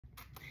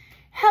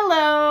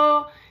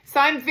Hello! So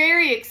I'm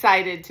very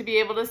excited to be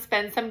able to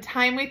spend some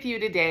time with you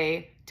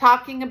today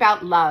talking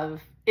about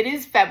love. It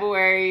is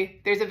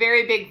February. There's a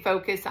very big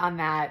focus on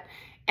that.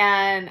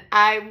 And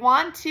I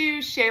want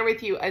to share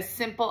with you a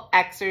simple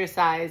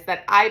exercise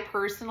that I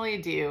personally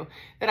do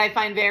that I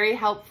find very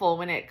helpful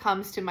when it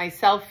comes to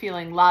myself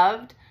feeling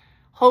loved,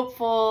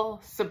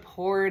 hopeful,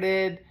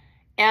 supported,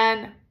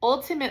 and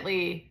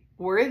ultimately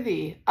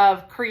worthy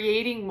of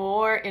creating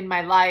more in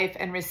my life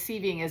and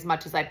receiving as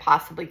much as I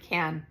possibly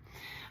can.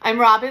 I'm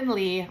Robin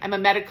Lee. I'm a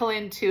medical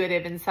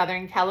intuitive in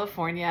Southern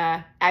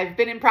California. I've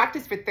been in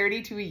practice for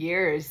 32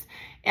 years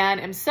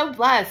and I'm so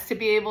blessed to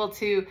be able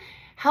to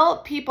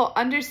help people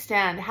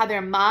understand how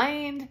their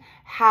mind,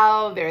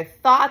 how their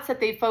thoughts that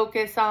they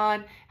focus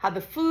on, how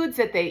the foods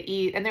that they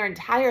eat, and their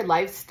entire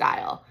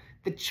lifestyle,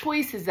 the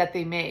choices that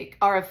they make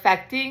are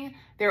affecting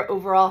their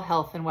overall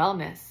health and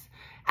wellness.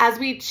 As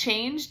we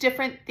change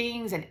different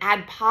things and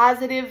add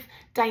positive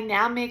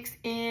dynamics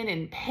in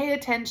and pay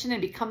attention and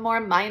become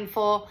more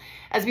mindful,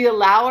 as we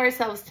allow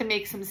ourselves to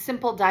make some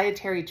simple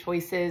dietary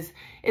choices,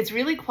 it's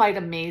really quite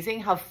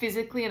amazing how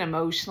physically and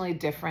emotionally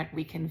different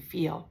we can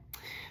feel.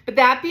 But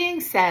that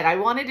being said, I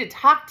wanted to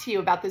talk to you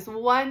about this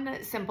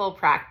one simple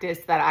practice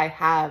that I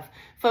have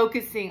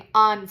focusing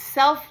on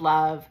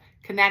self-love,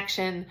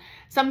 connection.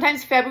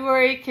 Sometimes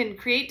February can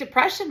create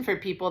depression for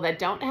people that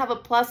don't have a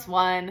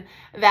 +1,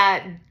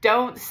 that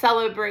don't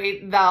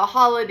celebrate the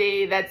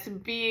holiday that's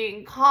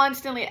being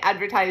constantly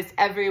advertised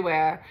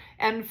everywhere.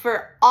 And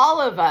for all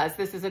of us,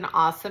 this is an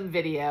awesome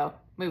video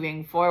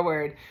moving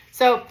forward.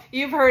 So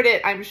you've heard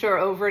it, I'm sure,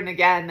 over and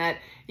again, that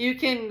you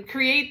can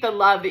create the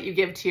love that you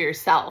give to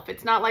yourself.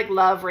 It's not like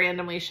love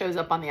randomly shows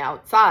up on the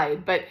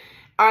outside, but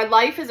our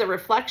life is a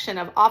reflection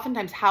of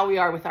oftentimes how we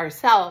are with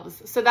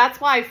ourselves. So that's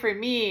why for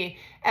me,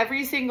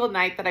 every single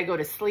night that I go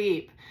to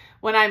sleep,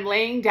 when I'm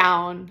laying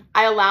down,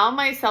 I allow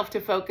myself to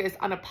focus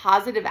on a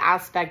positive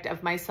aspect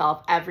of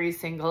myself every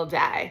single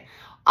day.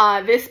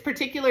 This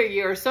particular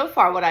year so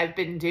far, what I've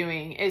been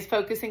doing is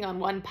focusing on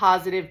one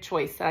positive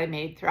choice that I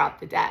made throughout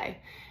the day.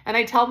 And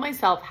I tell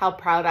myself how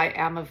proud I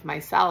am of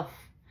myself.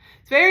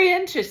 It's very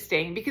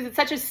interesting because it's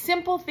such a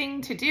simple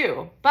thing to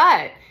do,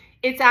 but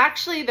it's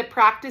actually the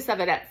practice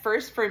of it at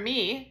first, for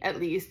me at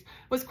least,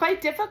 was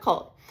quite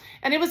difficult.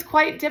 And it was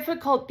quite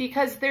difficult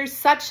because there's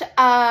such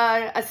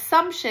an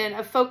assumption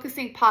of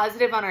focusing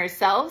positive on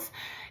ourselves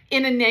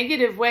in a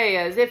negative way,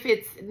 as if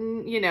it's,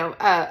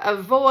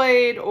 a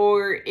void,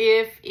 or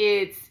if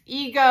it's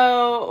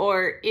ego,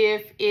 or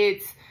if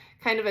it's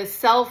kind of a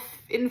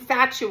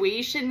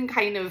self-infatuation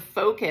kind of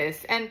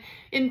focus. And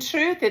in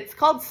truth, it's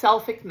called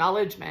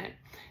self-acknowledgement.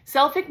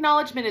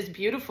 Self-acknowledgement is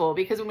beautiful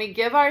because when we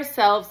give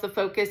ourselves the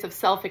focus of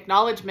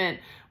self-acknowledgement,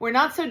 we're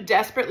not so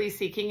desperately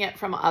seeking it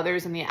from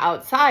others in the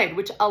outside,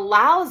 which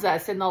allows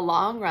us in the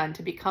long run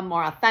to become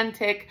more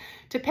authentic,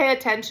 to pay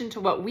attention to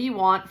what we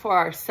want for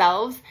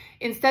ourselves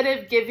instead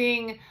of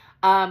giving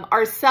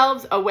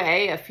ourselves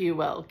away, if you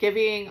will,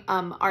 giving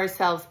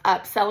ourselves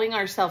up, selling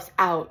ourselves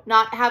out,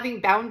 not having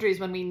boundaries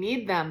when we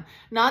need them,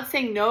 not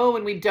saying no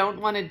when we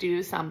don't want to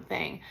do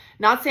something,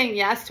 not saying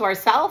yes to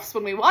ourselves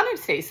when we want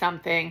to say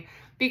something,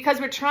 because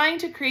we're trying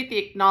to create the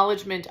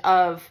acknowledgement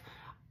of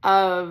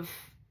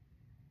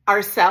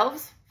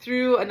ourselves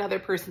through another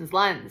person's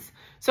lens.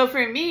 So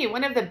for me,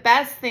 one of the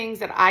best things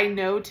that I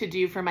know to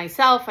do for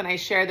myself, and I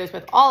share this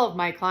with all of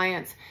my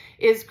clients,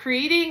 is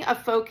creating a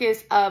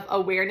focus of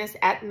awareness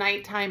at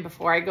nighttime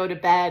before I go to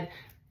bed,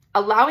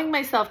 allowing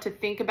myself to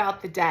think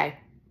about the day.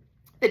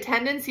 The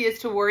tendency is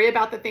to worry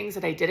about the things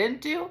that I didn't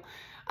do.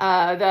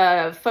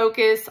 The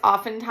focus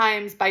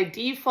oftentimes by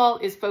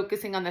default is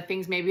focusing on the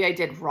things maybe I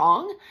did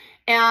wrong.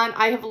 And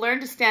I have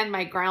learned to stand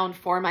my ground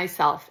for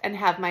myself and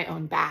have my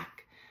own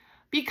back.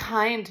 Be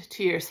kind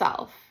to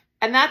yourself.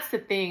 And that's the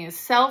thing, is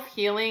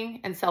self-healing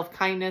and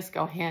self-kindness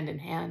go hand in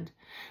hand.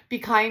 Be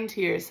kind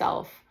to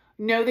yourself.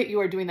 Know that you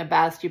are doing the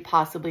best you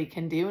possibly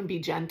can do and be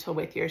gentle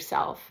with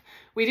yourself.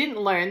 We didn't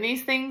learn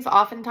these things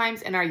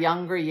oftentimes in our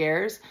younger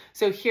years.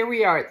 So here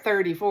we are at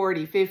 30,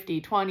 40,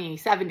 50, 20,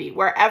 70,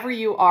 wherever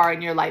you are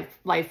in your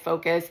life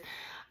focus.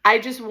 I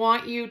just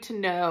want you to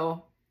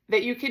know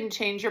that you can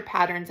change your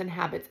patterns and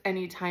habits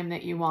anytime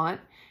that you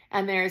want.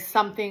 And there's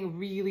something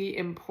really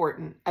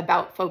important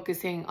about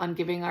focusing on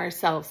giving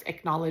ourselves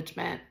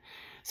acknowledgement.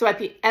 So at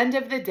the end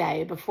of the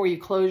day, before you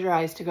close your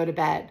eyes to go to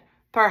bed,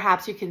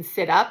 perhaps you can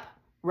sit up,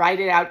 write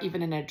it out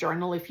even in a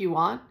journal if you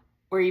want,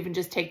 or even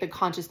just take the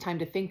conscious time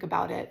to think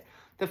about it.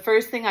 The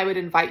first thing I would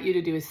invite you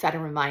to do is set a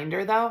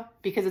reminder though,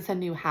 because it's a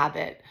new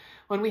habit.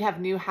 When we have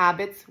new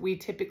habits, we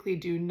typically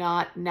do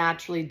not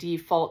naturally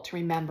default to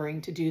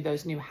remembering to do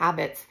those new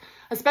habits,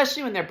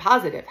 especially when they're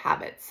positive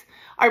habits.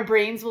 Our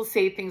brains will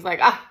say things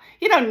like,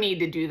 you don't need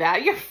to do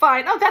that. You're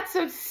fine. Oh, that's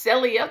so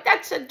silly. Oh,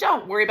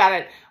 don't worry about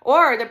it.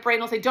 Or the brain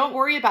will say, don't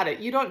worry about it.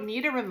 You don't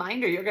need a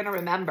reminder. You're going to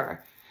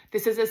remember.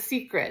 This is a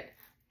secret.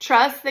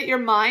 Trust that your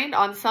mind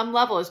on some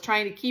level is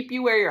trying to keep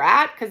you where you're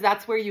at because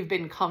that's where you've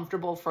been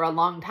comfortable for a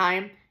long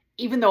time.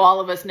 even though all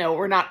of us know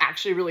we're not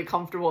actually really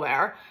comfortable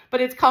there,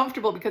 but it's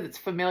comfortable because it's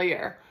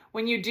familiar.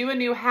 when you do a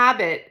new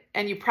habit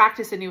and you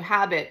practice a new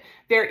habit,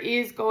 there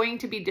is going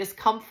to be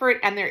discomfort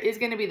and there is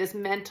going to be this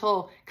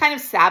mental kind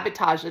of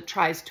sabotage that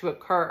tries to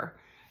occur.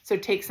 So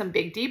take some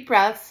big deep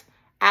breaths,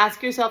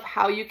 ask yourself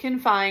how you can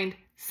find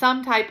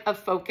some type of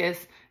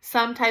focus,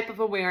 some type of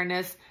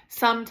awareness,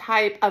 some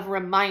type of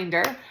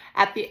reminder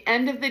at the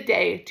end of the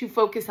day to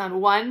focus on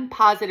one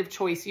positive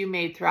choice you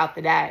made throughout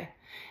the day.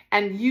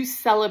 And you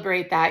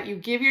celebrate that. You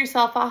give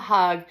yourself a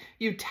hug.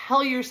 You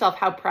tell yourself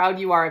how proud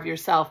you are of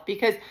yourself,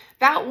 because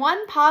that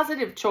one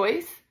positive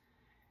choice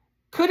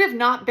could have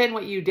not been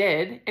what you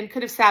did and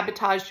could have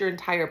sabotaged your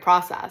entire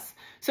process.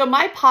 So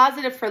my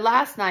positive for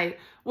last night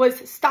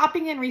was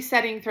stopping and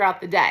resetting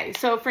throughout the day.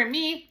 So for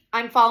me,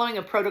 I'm following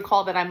a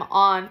protocol that I'm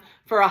on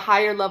for a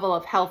higher level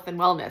of health and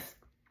wellness.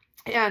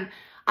 And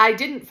I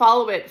didn't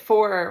follow it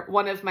for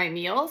one of my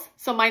meals.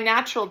 So my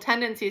natural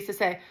tendency is to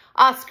say,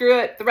 screw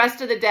it, the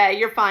rest of the day,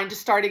 you're fine,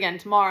 just start again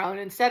tomorrow. And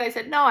instead I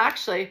said, no,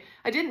 actually,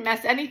 I didn't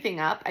mess anything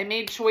up. I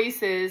made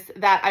choices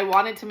that I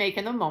wanted to make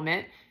in the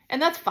moment,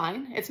 and that's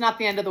fine. It's not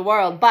the end of the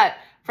world. But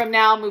from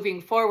now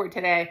moving forward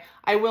today,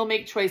 I will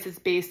make choices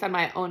based on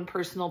my own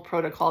personal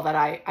protocol that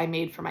I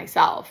made for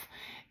myself.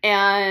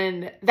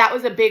 And that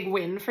was a big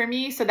win for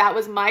me. So that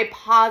was my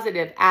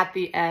positive at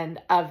the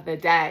end of the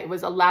day,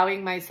 was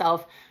allowing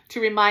myself to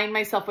remind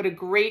myself what a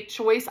great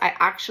choice I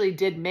actually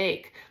did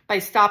make by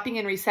stopping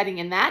and resetting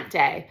in that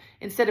day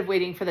instead of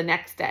waiting for the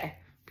next day.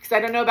 Because I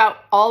don't know about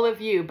all of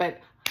you,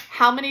 but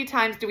how many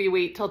times do we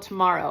wait till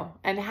tomorrow?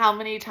 And how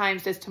many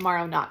times does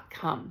tomorrow not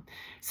come?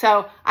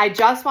 So I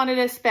just wanted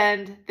to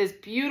spend this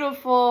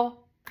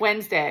beautiful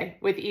Wednesday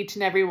with each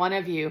and every one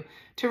of you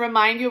to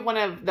remind you of one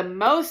of the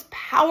most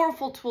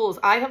powerful tools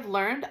I have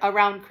learned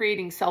around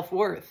creating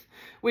self-worth,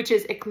 which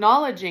is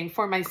acknowledging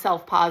for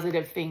myself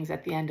positive things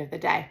at the end of the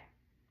day.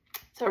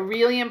 It's a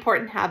really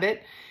important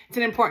habit. It's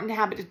an important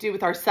habit to do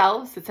with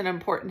ourselves. It's an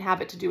important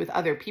habit to do with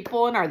other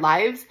people in our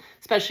lives,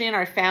 especially in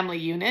our family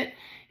unit.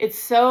 It's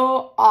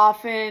so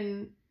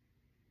often,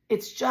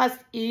 it's just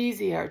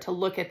easier to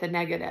look at the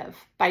negative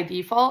by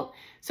default.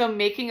 So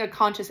making a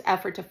conscious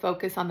effort to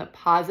focus on the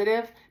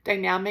positive,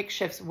 dynamic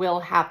shifts will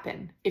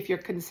happen if you're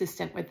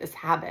consistent with this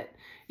habit.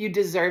 You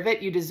deserve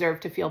it. You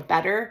deserve to feel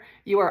better.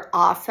 You are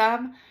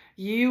awesome.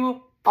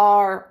 You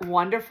are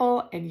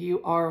wonderful, and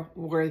you are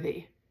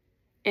worthy.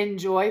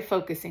 Enjoy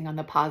focusing on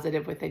the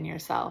positive within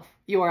yourself.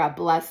 You are a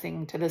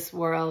blessing to this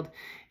world,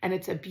 and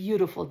it's a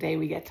beautiful day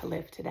we get to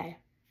live today.